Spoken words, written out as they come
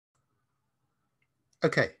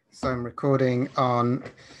Okay, so I'm recording on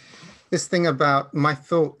this thing about my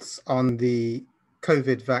thoughts on the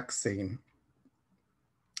COVID vaccine.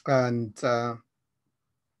 And well,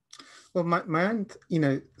 my own,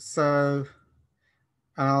 so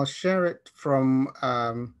I'll share it from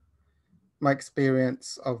my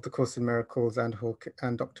experience of the Course in Miracles and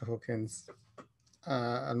Dr. Hawkins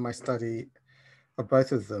and my study of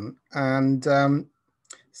both of them. And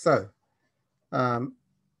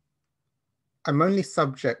I'm only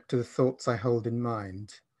subject to the thoughts I hold in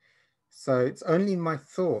mind. So it's only my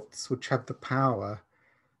thoughts which have the power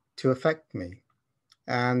to affect me.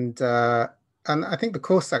 And I think the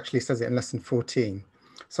Course actually says it in lesson 14.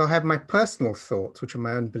 So I have my personal thoughts, which are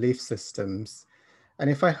my own belief systems. And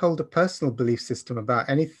if I hold a personal belief system about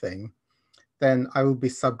anything, then I will be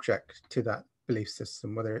subject to that belief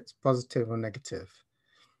system, whether it's positive or negative.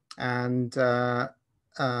 And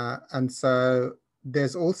so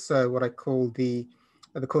there's also what I call the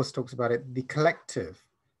Course talks about it, the collective,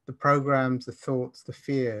 the programs, the thoughts, the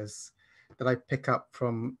fears that I pick up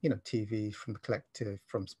from, TV, from the collective,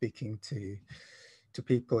 from speaking to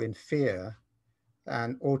people in fear,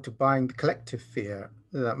 or to buying the collective fear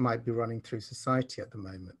that might be running through society at the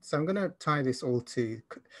moment. So I'm going to tie this all to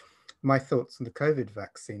my thoughts on the COVID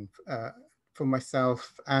vaccine for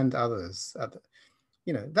myself and others.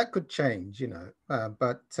 That could change,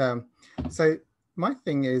 so my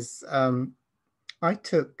thing is, I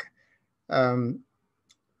took, and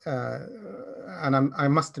I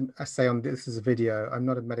must say on this is a video, I'm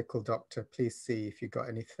not a medical doctor. Please see if you got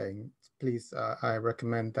anything. Please, I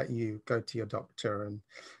recommend that you go to your doctor and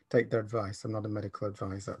take their advice. I'm not a medical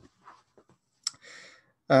advisor.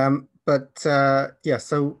 Yeah,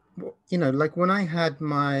 so, like when I had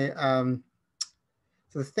my,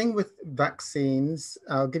 so the thing with vaccines,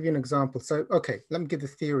 I'll give you an example. So, okay, let me give the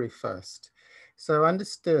theory first. So I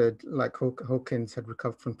understood like Hawkins had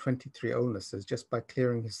recovered from 23 illnesses just by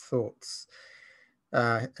clearing his thoughts,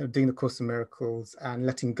 doing the Course in Miracles and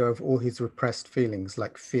letting go of all his repressed feelings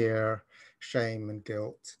like fear, shame and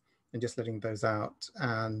guilt, and just letting those out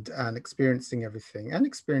and experiencing everything and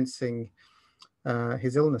experiencing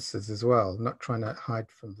his illnesses as well, not trying to hide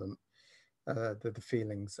from them. The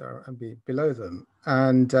feelings are below them,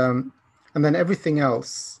 and then everything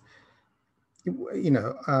else,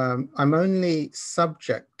 I'm only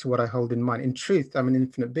subject to what I hold in mind. In truth, I'm an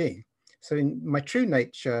infinite being. So in my true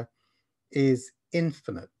nature is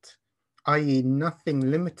infinite, i.e.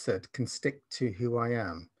 nothing limited can stick to who I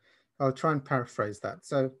am. I'll try and paraphrase that.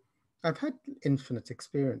 So I've had infinite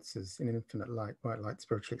experiences in infinite light, white light,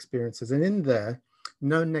 spiritual experiences, and in there,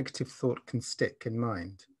 no negative thought can stick in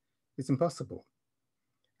mind. It's impossible.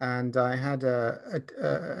 And I had with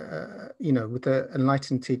an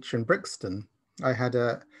enlightened teacher in Brixton, I had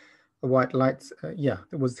a white light. Yeah,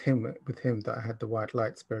 it was with him that I had the white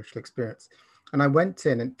light spiritual experience. And I went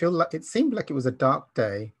in and it seemed like it was a dark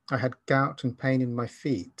day. I had gout and pain in my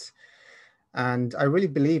feet. And I really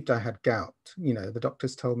believed I had gout. The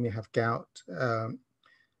doctors told me I have gout. And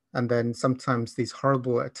then sometimes these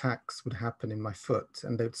horrible attacks would happen in my foot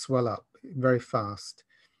and they'd swell up very fast,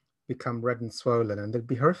 become red and swollen, and there'd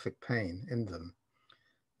be horrific pain in them.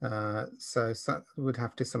 So I would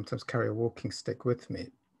have to sometimes carry a walking stick with me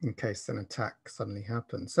in case an attack suddenly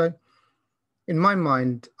happened. So in my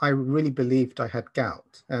mind, I really believed I had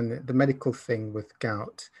gout. And the medical thing with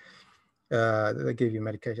gout, they give you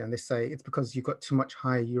medication and they say it's because you've got too much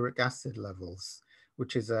high uric acid levels,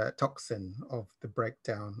 which is a toxin of the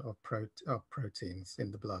breakdown of proteins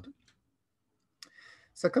in the blood.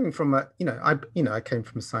 So coming from I came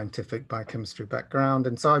from a scientific biochemistry background,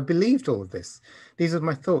 and so I believed all of this. These are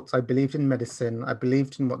my thoughts. I believed in medicine. I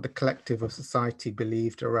believed in what the collective of society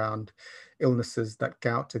believed around illnesses, that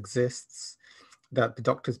gout exists, that the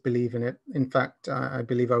doctors believe in it. In fact, I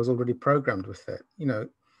believe I was already programmed with it.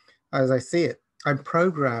 As I see it, I'm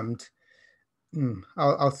programmed.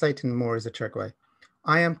 I'll say it in a more esoteric way.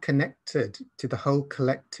 I am connected to the whole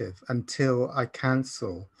collective until I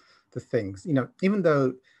cancel the things, even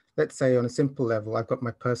though, let's say on a simple level, I've got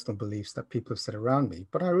my personal beliefs that people have said around me,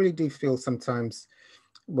 but I really do feel sometimes,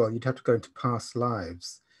 well, you'd have to go into past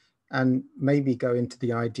lives and maybe go into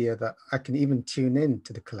the idea that I can even tune in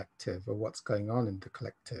to the collective or what's going on in the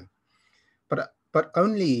collective, but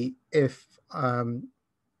only if,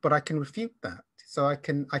 but I can refute that. So I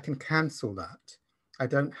can cancel that. I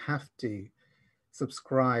don't have to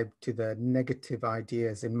subscribe to the negative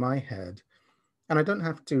ideas in my head. And I don't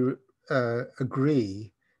have to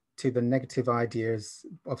agree to the negative ideas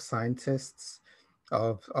of scientists,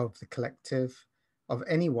 of the collective, of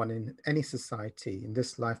anyone in any society in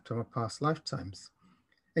this lifetime or past lifetimes.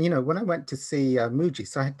 And, when I went to see Muji,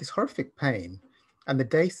 so I had this horrific pain. and the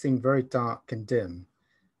day seemed very dark and dim.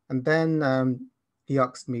 And then he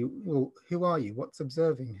asked me, well, who are you? What's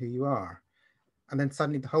observing who you are? And then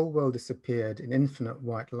suddenly the whole world disappeared in infinite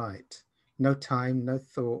white light. No time, no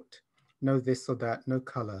thought, no this or that, no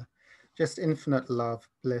color, just infinite love,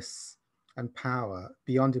 bliss, and power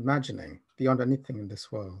beyond imagining, beyond anything in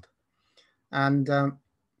this world. And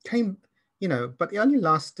came, but it only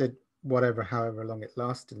lasted whatever, however long it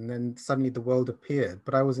lasted. And then suddenly the world appeared,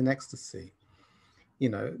 but I was in ecstasy.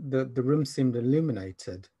 The room seemed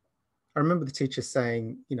illuminated. I remember the teacher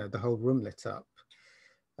saying, the whole room lit up.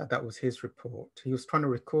 That was his report. He was trying to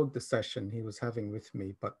record the session he was having with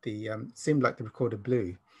me, but the seemed like the recorder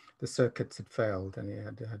blew. The circuits had failed and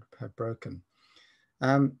it had broken.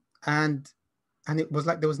 And it was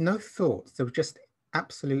like there was no thoughts. There was just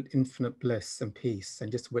absolute infinite bliss and peace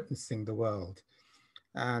and just witnessing the world.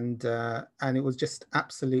 And it was just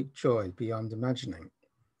absolute joy beyond imagining.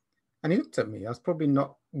 And he looked at me. I was probably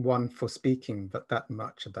not one for speaking, but that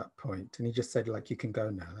much at that point. And he just said, like, you can go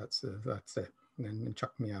now. That's it. And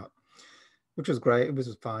chucked me out, which was great. It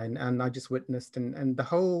was fine. And I just witnessed, and the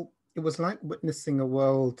whole, it was like witnessing a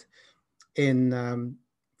world in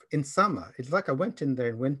summer. It's like I went in there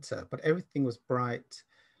in winter, but everything was bright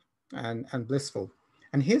and blissful.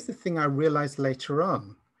 And here's the thing I realized later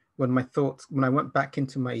on, when I went back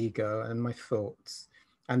into my ego and my thoughts,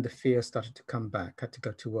 and the fear started to come back. I had to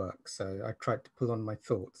go to work. So I tried to pull on my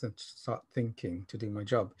thoughts and start thinking to do my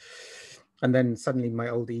job. And then suddenly my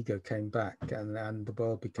old ego came back and the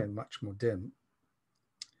world became much more dim.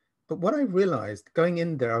 But what I realized going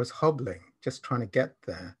in there, I was hobbling, just trying to get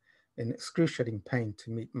there in excruciating pain to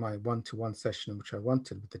meet my one-to-one session, which I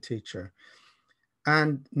wanted with the teacher.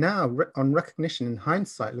 And now on recognition, in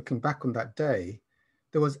hindsight, looking back on that day,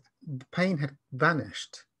 the pain had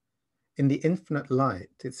vanished. In the infinite light,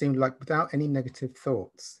 it seemed like without any negative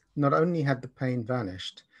thoughts, not only had the pain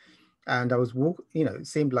vanished, and I was it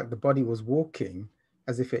seemed like the body was walking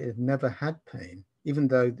as if it had never had pain, even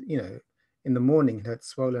though, in the morning it had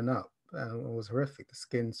swollen up and it was horrific. The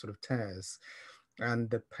skin sort of tears and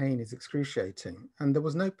the pain is excruciating. And there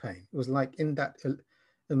was no pain. It was like in that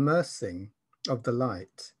immersing of the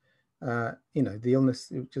light, the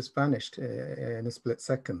illness just vanished in a split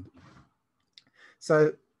second.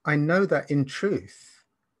 So I know that in truth,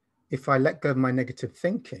 if I let go of my negative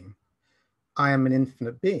thinking, I am an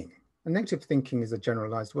infinite being. And negative thinking is a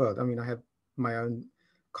generalized world. I mean, I have my own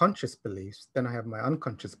conscious beliefs, then I have my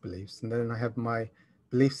unconscious beliefs, and then I have my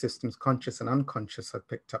belief systems, conscious and unconscious, I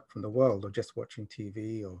picked up from the world, or just watching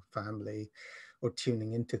TV or family, or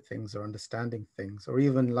tuning into things or understanding things, or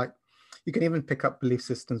even like, you can even pick up belief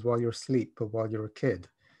systems while you're asleep or while you're a kid.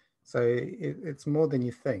 So it's more than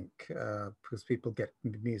you think, because people get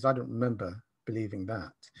amused. I don't remember believing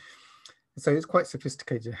that. So it's quite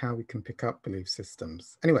sophisticated how we can pick up belief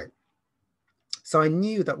systems. Anyway, so I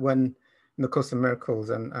knew that when in the Course in Miracles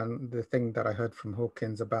and the thing that I heard from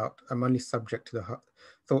Hawkins about I'm only subject to the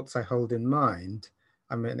thoughts I hold in mind,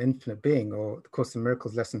 I'm an infinite being, or the Course in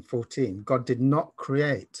Miracles lesson 14, God did not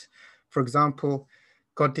create. For example,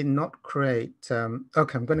 God did not create,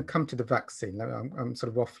 okay, I'm going to come to the vaccine. I'm sort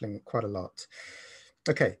of waffling quite a lot.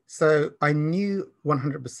 Okay, so I knew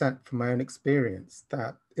 100% from my own experience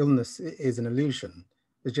that illness is an illusion.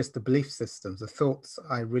 It's just the belief systems, the thoughts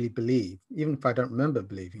I really believe, even if I don't remember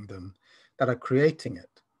believing them, that are creating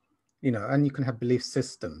it. And you can have belief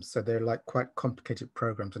systems. So they're like quite complicated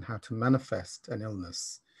programs on how to manifest an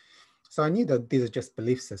illness. So I knew that these are just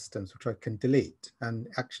belief systems, which I can delete. And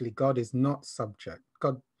actually, God is not subject.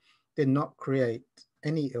 God did not create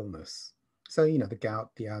any illness. So, the gout,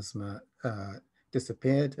 the asthma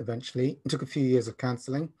disappeared eventually. It took a few years of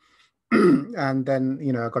counseling. And then,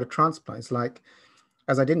 I got a transplant. It's like,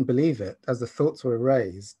 as I didn't believe it, as the thoughts were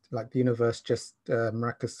erased, like the universe just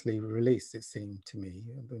miraculously released, it seemed to me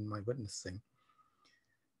in my witnessing.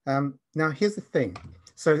 Now, here's the thing.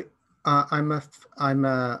 So I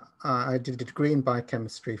did a degree in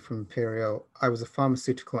biochemistry from Imperial. I was a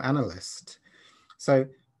pharmaceutical analyst. So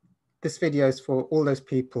this video is for all those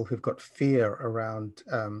people who've got fear around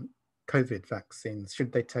COVID vaccines.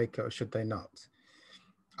 Should they take it or should they not?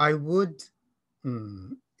 I would,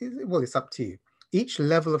 well, it's up to you. Each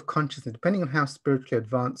level of consciousness, depending on how spiritually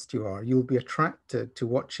advanced you are, you'll be attracted to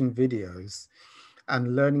watching videos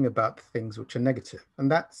and learning about things which are negative.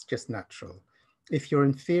 And that's just natural. If you're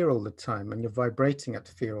in fear all the time and you're vibrating at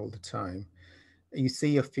fear all the time, you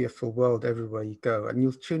see a fearful world everywhere you go, and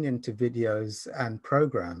you'll tune into videos and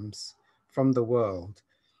programs from the world.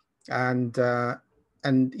 And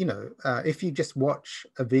if you just watch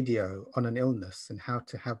a video on an illness and how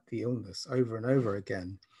to have the illness over and over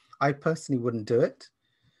again, I personally wouldn't do it.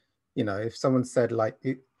 You know, if someone said like,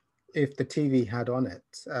 if the TV had on it,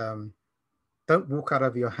 don't walk out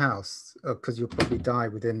of your house because you'll probably die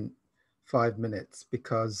within 5 minutes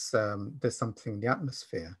because there's something in the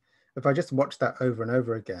atmosphere. If I just watch that over and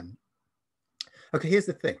over again. Okay, here's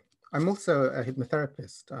the thing. I'm also a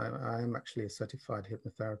hypnotherapist. I am actually a certified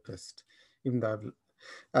hypnotherapist, even though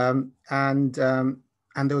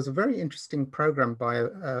and there was a very interesting program by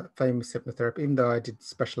a famous hypnotherapist, even though I did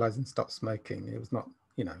specialize in stop smoking. It was not,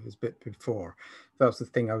 you know, it was a bit before. That was the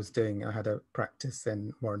thing I was doing. I had a practice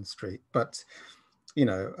in Warren Street, but you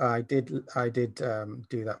know, I did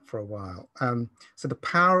do that for a while. So the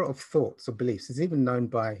power of thoughts or beliefs is even known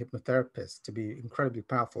by hypnotherapists to be incredibly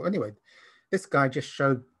powerful. Anyway, this guy just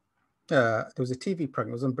showed, there was a TV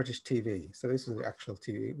program, it was on British TV. So this was the actual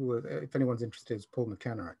TV. If anyone's interested, it's Paul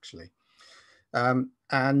McKenna, actually. And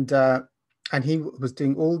he was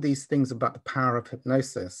doing all these things about the power of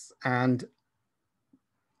hypnosis. And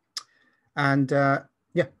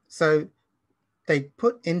yeah, so they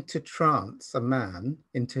put into trance a man,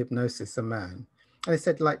 into hypnosis a man. And they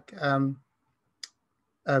said, like,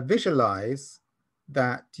 visualize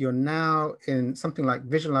that you're now in something like,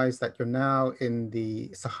 visualize that you're now in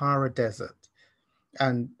the Sahara Desert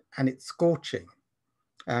and it's scorching.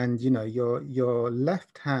 And, you know, your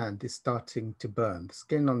left hand is starting to burn. The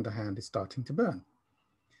skin on the hand is starting to burn.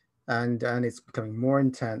 And it's becoming more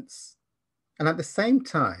intense. And at the same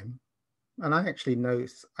time, and I actually know,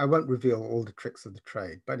 I won't reveal all the tricks of the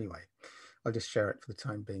trade, but anyway, I'll just share it for the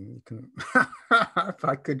time being. You can, if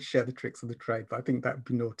I could share the tricks of the trade, but I think that would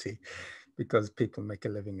be naughty because people make a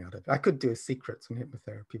living out of it. I could do a secrets on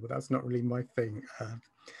hypnotherapy, but that's not really my thing.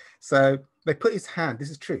 So they put his hand, this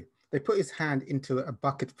is true, they put his hand into a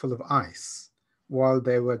bucket full of ice while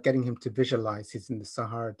they were getting him to visualize he's in the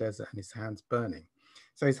Sahara Desert and his hand's burning.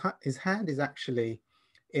 So his hand is actually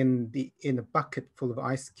in a bucket full of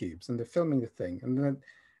ice cubes, and they're filming the thing, and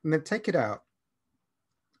then take it out,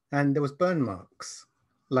 and there was burn marks,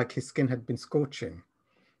 like his skin had been scorching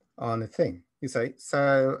on a thing. You say,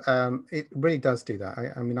 so it really does do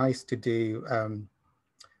that. I mean, I used to do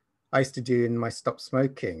in my stop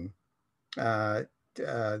smoking the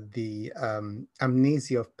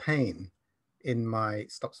amnesia of pain in my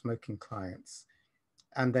stop smoking clients,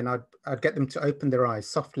 and then I'd get them to open their eyes,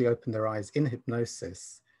 softly open their eyes in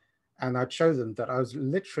hypnosis, and I'd show them that I was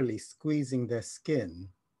literally squeezing their skin,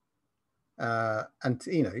 and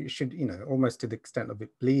you know, you should, you know, almost to the extent of it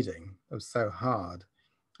bleeding. It was so hard,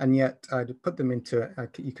 and yet I'd put them into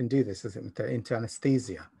you can do this as into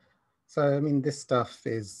anesthesia. So I mean, this stuff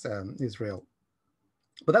is real,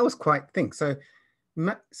 but that was quite a thing. So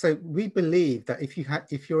we believe that if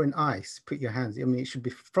you're in ice, put your hands. I mean, it should be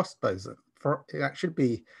frostbitten. It should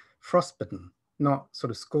be frostbitten, not sort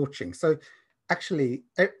of scorching. So actually,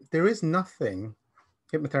 there is nothing,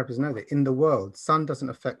 hypnotherapists know that, in the world. Sun doesn't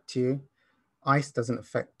affect you, ice doesn't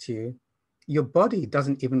affect you, your body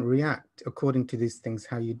doesn't even react according to these things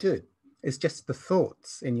how you do it. It's just the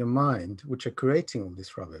thoughts in your mind which are creating all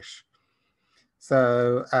this rubbish.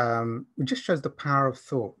 So it just shows the power of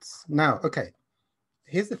thoughts. Now, okay,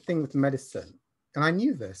 here's the thing with medicine, and I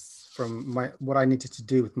knew this from what I needed to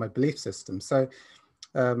do with my belief system. So,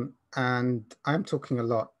 and I'm talking a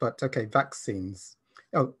lot, but okay, vaccines.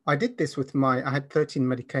 Oh, I did this with I had 13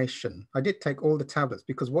 medication. I did take all the tablets,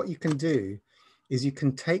 because what you can do is you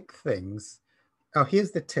can take things. Oh,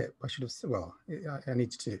 here's the tip. I should have, well, I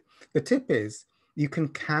need to. The tip is you can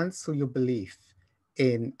cancel your belief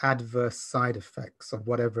in adverse side effects of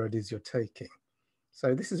whatever it is you're taking.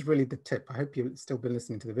 So this is really the tip. I hope you've still been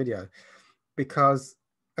listening to the video, because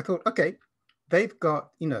I thought, okay, they've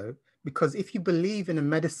got, you know, because if you believe in a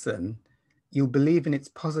medicine, you'll believe in its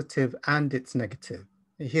positive and its negative.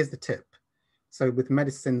 Here's the tip. So with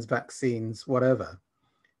medicines, vaccines, whatever.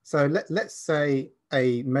 So let's say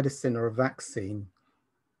a medicine or a vaccine,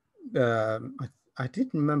 I did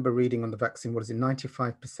remember reading on the vaccine, what is it,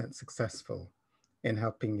 95% successful in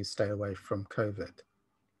helping you stay away from COVID.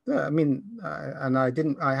 I mean, and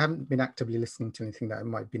I haven't been actively listening to anything that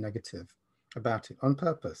might be negative about it on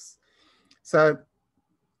purpose. So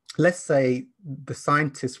let's say the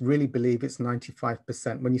scientists really believe it's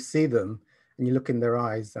 95%. When you see them and you look in their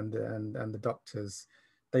eyes, and the doctors,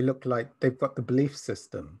 they look like they've got the belief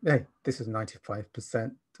system. Hey, this is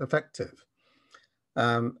 95% effective.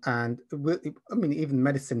 And I mean, even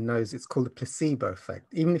medicine knows it's called the placebo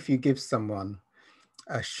effect. Even if you give someone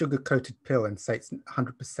a sugar-coated pill and say it's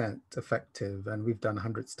 100% effective, and we've done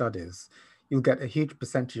 100 studies, you'll get a huge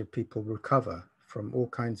percentage of people recover from all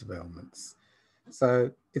kinds of ailments.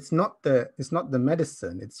 So it's not the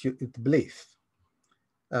medicine, it's the belief.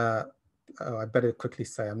 I better quickly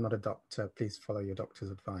say I'm not a doctor. Please follow your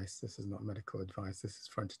doctor's advice. This is not medical advice. This is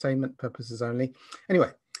for entertainment purposes only.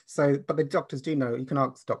 Anyway, so, but the doctors do know, you can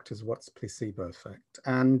ask doctors what's placebo effect.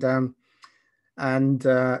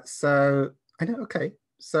 So I know, okay,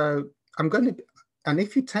 so I'm going to, and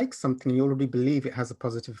if you take something, you already believe it has a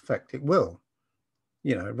positive effect, it will,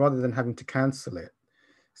 you know, rather than having to cancel it.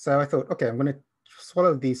 So I thought, okay, I'm going to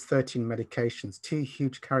swallow these 13 medications, 2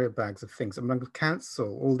 huge carrier bags of things. I'm going to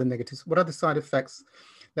cancel all the negatives. What are the side effects?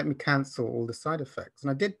 Let me cancel all the side effects.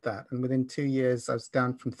 And I did that. And within 2 years, I was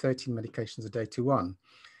down from 13 medications a day to 1.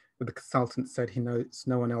 But the consultant said he knows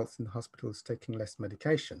no one else in the hospital is taking less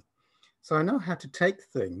medication. So I know how to take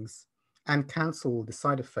things and cancel all the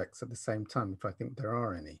side effects at the same time if I think there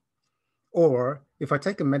are any. Or if I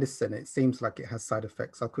take a medicine, it seems like it has side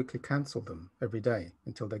effects, I'll quickly cancel them every day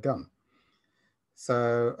until they're gone.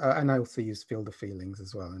 So, and I also use feel the feelings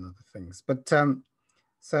as well and other things. But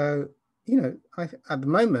so, you know, at the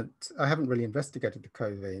moment, I haven't really investigated the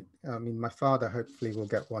COVID. I mean, my father hopefully will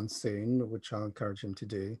get one soon, which I'll encourage him to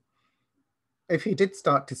do. If he did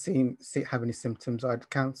start to have any symptoms, I'd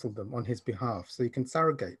counsel them on his behalf. So you can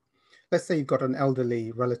surrogate. Let's say you've got an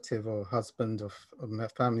elderly relative or husband of a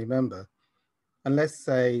family member, and let's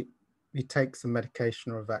say he takes a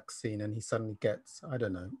medication or a vaccine and he suddenly gets, I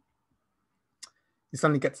don't know, he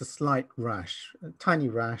suddenly gets a slight rash, a tiny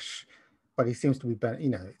rash, but he seems to be better, you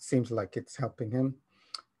know, it seems like it's helping him.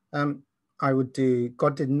 I would do,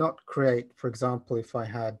 God did not create, for example, if I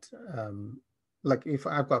had, like if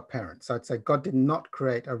I've got parents, I'd say God did not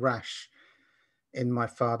create a rash in my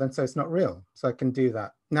father, and so it's not real. So I can do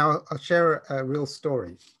that. Now I'll share a real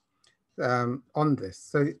story on this.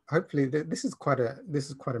 So hopefully this is quite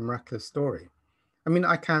a miraculous story. I mean,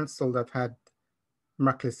 I've had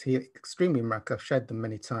miraculous healing, extremely miraculous. I've shared them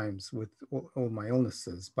many times with all my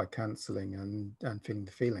illnesses by cancelling and feeling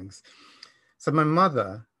the feelings. So my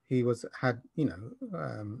mother, basically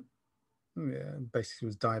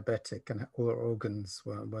was diabetic and all her organs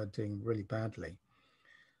were doing really badly.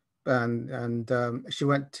 And she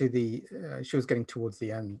went to she was getting towards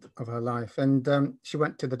the end of her life, and she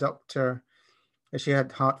went to the doctor. She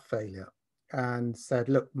had heart failure and said,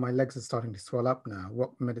 look, my legs are starting to swell up now.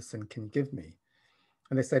 What medicine can you give me?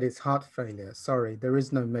 And they said, it's heart failure. Sorry, there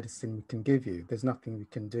is no medicine we can give you. There's nothing we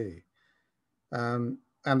can do. And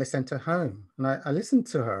they sent her home. And I listened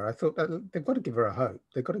to her. I thought they've got to give her a hope.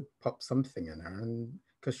 They've got to pop something in her, and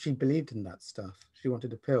because she believed in that stuff. She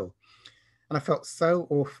wanted a pill. And I felt so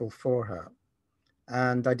awful for her.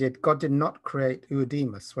 And God did not create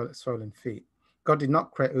oedema, swollen feet. God did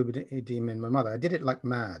not create oedema in my mother. I did it like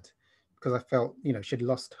mad because I felt, you know, she'd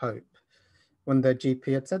lost hope. When the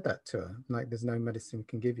GP had said that to her, like, there's no medicine we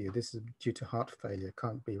can give you. This is due to heart failure,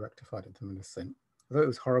 can't be rectified into medicine. I thought it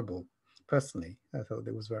was horrible. Personally, I thought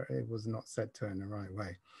it was not said to her in the right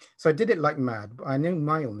way. So I did it like mad. I knew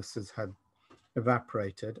my illnesses had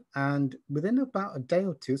evaporated, and within about a day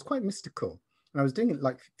or two, it's quite mystical. And I was doing it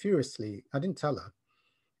like furiously. I didn't tell her.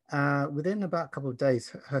 Within about a couple of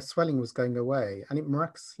days, her swelling was going away, and it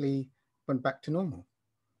miraculously went back to normal.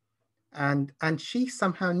 And she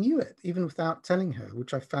somehow knew it, even without telling her,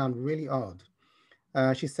 which I found really odd.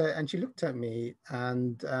 She said, and she looked at me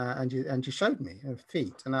and she showed me her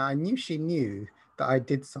feet, and I knew she knew that I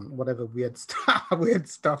did whatever weird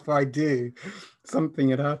stuff I do. Something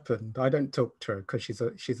had happened. I don't talk to her because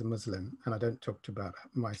she's a Muslim, and I don't talk to her about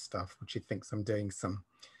my stuff, which she thinks I'm doing some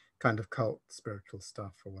kind of cult spiritual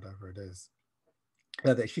stuff or whatever it is.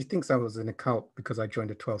 She thinks I was in a cult because I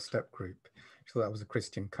joined a 12-step group. She thought that was a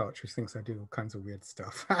Christian cult. She thinks I do all kinds of weird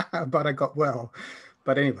stuff, but I got well.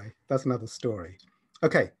 But anyway, that's another story.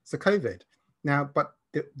 Okay, so COVID. Now, but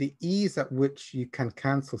the ease at which you can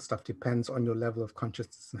cancel stuff depends on your level of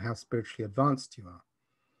consciousness and how spiritually advanced you are.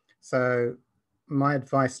 So my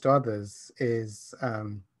advice to others is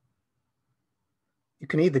you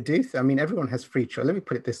can either do, I mean, everyone has free choice. Let me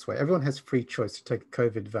put it this way. Everyone has free choice to take a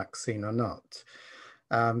COVID vaccine or not.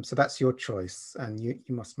 So that's your choice, and you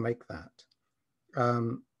must make that.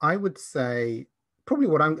 I would say probably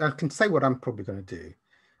I can say what I'm probably going to do.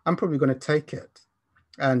 I'm probably going to take it.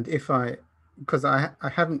 And because I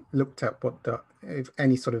haven't looked at if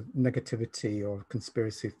any sort of negativity or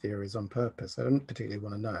conspiracy theories on purpose. I don't particularly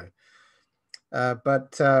want to know.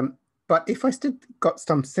 But if I still got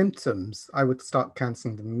some symptoms, I would start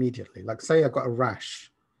cancelling them immediately. Like say I got a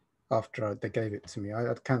rash after they gave it to me,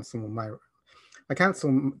 I'd cancel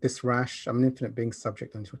this rash. I'm an infinite being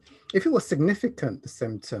subject. If it was significant, the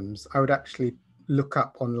symptoms, I would actually look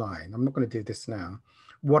up online. I'm not going to do this now.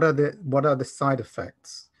 What are the side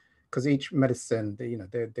effects? Because each medicine,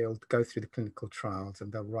 they'll go through the clinical trials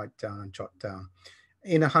and they'll write down and jot down.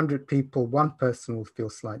 in 100 people, 1 person will feel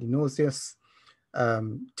slightly nauseous,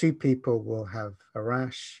 2 people will have a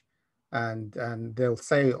rash, and they'll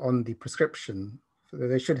say on the prescription,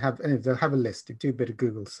 they should have, and they'll have a list. You do a bit of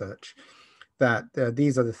Google search, that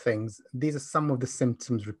these are the things, these are some of the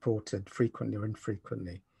symptoms reported frequently or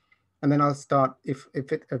infrequently. And then I'll start, if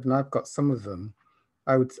I've got some of them,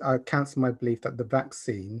 I cancel my belief that the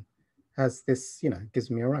vaccine has this, you know,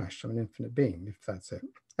 gives me a rash. I'm an infinite being, if that's it.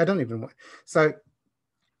 I don't even want, so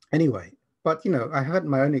anyway, but you know, I had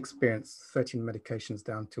my own experience, 13 medications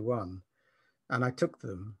down to 1, and I took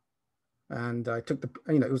them. And I took the,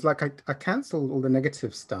 you know, it was like I canceled all the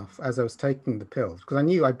negative stuff as I was taking the pills, because I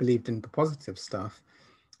knew I believed in the positive stuff.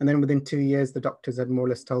 And then within 2 years, the doctors had more or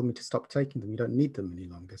less told me to stop taking them. You don't need them any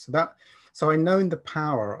longer. So I know the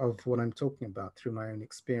power of what I'm talking about through my own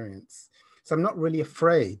experience. So I'm not really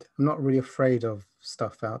afraid. I'm not really afraid of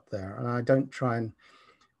stuff out there. And I don't try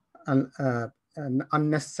and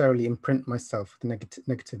unnecessarily imprint myself with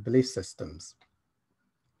negative belief systems.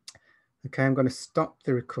 Okay, I'm going to stop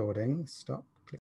the recording. Stop.